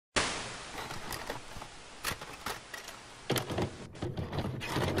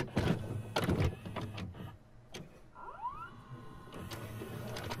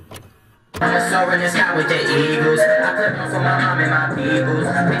soar in the sky with the eagles. I put on for my mom and my peoples.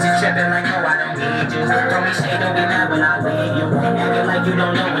 Bitches tripping like, no, I don't need you. Throw me shade, don't be mad when I leave you. Acting like you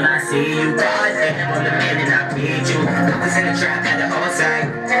don't know when I see you. God damn, I'm the man and I beat you. I was in the trap, had the whole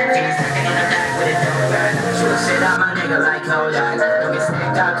side. Things working in the back with a dope guy. Shoot shit out my nigga like Kodak. Don't get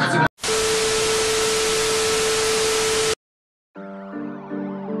slipped out cause you.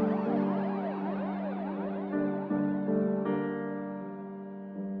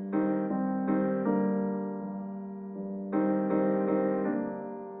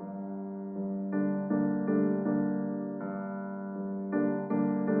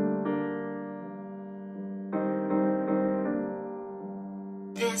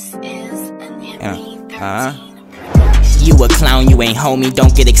 This is an R.A.V.E. You a clown, you ain't homie,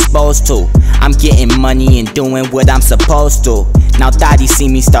 don't get exposed to. I'm getting money and doing what I'm supposed to. Now thotty see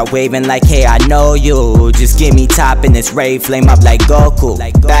me start waving like, hey, I know you. Just give me top in this rave, flame up like Goku.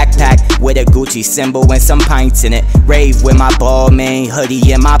 Backpack with a Gucci symbol and some pints in it. Rave with my ball main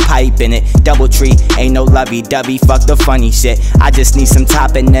hoodie and my pipe in it. Double tree, ain't no lovey-dovey, fuck the funny shit. I just need some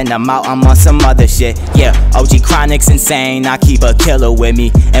top and then I'm out, I'm on some other shit. Yeah, OG Chronic's insane, I keep a killer with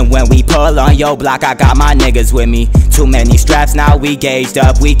me. And when we pull on your block, I got my niggas with me. Too many straps, now we gauged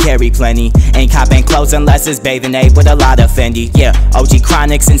up, we carry plenty. Ain't copping clothes unless it's bathing ape with a lot of Fendi. Yeah, OG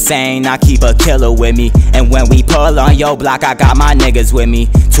Chronic's insane, I keep a killer with me. And when we pull on your block, I got my niggas with me.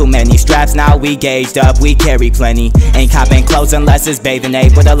 Too many straps, now we gauged up, we carry plenty. Ain't copping clothes unless it's bathing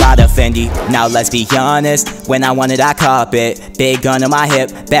ape with a lot of Fendi. Now let's be honest, when I wanted I cop it. Big gun on my hip,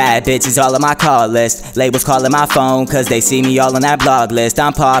 bad bitches all on my call list. Labels calling my phone cause they see me all on that blog list.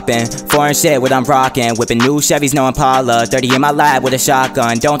 I'm popping, foreign shit what I'm rocking. Whipping new Chevys, no Impala. 30 in my lab with a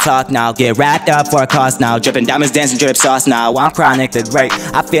shotgun, don't talk now. Get wrapped up for a cost now. Dripping diamonds, dancing drip sauce now. I'm chronic the great,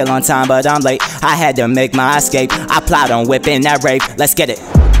 I feel on time but I'm late. I had to make my escape, I plot on whipping that rape. Let's get it.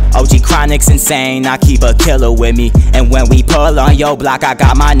 OG Chronic's insane, I keep a killer with me. And when we pull on your block, I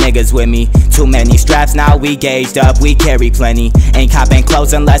got my niggas with me. Too many straps, now we gauged up, we carry plenty. Ain't copping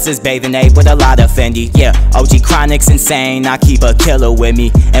clothes unless it's bathing ape with a lot of Fendi. Yeah, OG Chronic's insane, I keep a killer with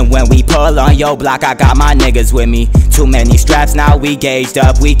me. And when we pull on your block, I got my niggas with me. Too many straps, now we gauged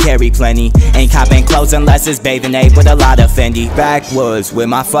up, we carry plenty. Ain't copping clothes unless it's bathing ape with a lot of Fendi. Backwoods with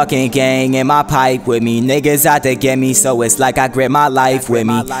my fucking gang and my pipe with me. Niggas out to get me, so it's like I grip my life with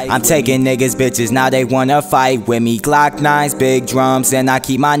me. I'm taking niggas bitches, now they wanna fight with me. Glock 9s, big drums, and I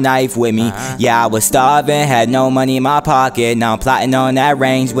keep my knife with me. Yeah, I was starving, had no money in my pocket. Now I'm plotting on that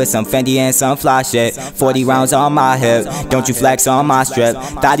range with some Fendi and some fly shit. 40 rounds on my hip, don't you flex on my strip.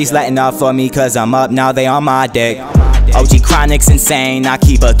 Thought he's letting up for me cause I'm up, now they on my dick. OG Chronic's insane, I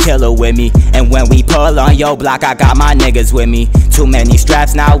keep a killer with me. And when we pull on your block, I got my niggas with me. Too many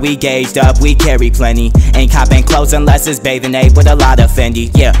straps, now we gauged up, we carry plenty. Ain't copping clothes unless it's bathing ape with a lot of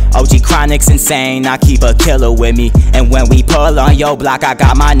Fendi. Yeah, OG Chronic's insane, I keep a killer with me. And when we pull on your block, I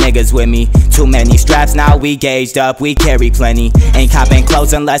got my niggas with me. Too many straps, now we gauged up, we carry plenty. Ain't copping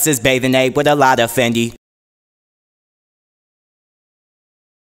clothes unless it's bathing ape with a lot of Fendi.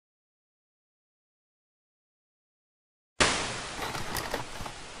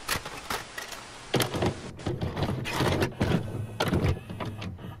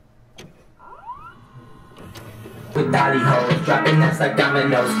 With dolly hoes, dropping nuts like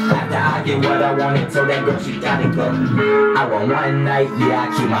dominoes. After I get what I wanted, so that girl she gotta go. I want one night, yeah,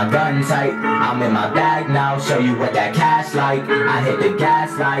 I keep my gun tight. I'm in my bag now, show you what that cash like. I hit the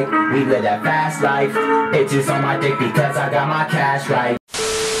gas like, we live that fast life. Bitches on my dick because I got my cash right.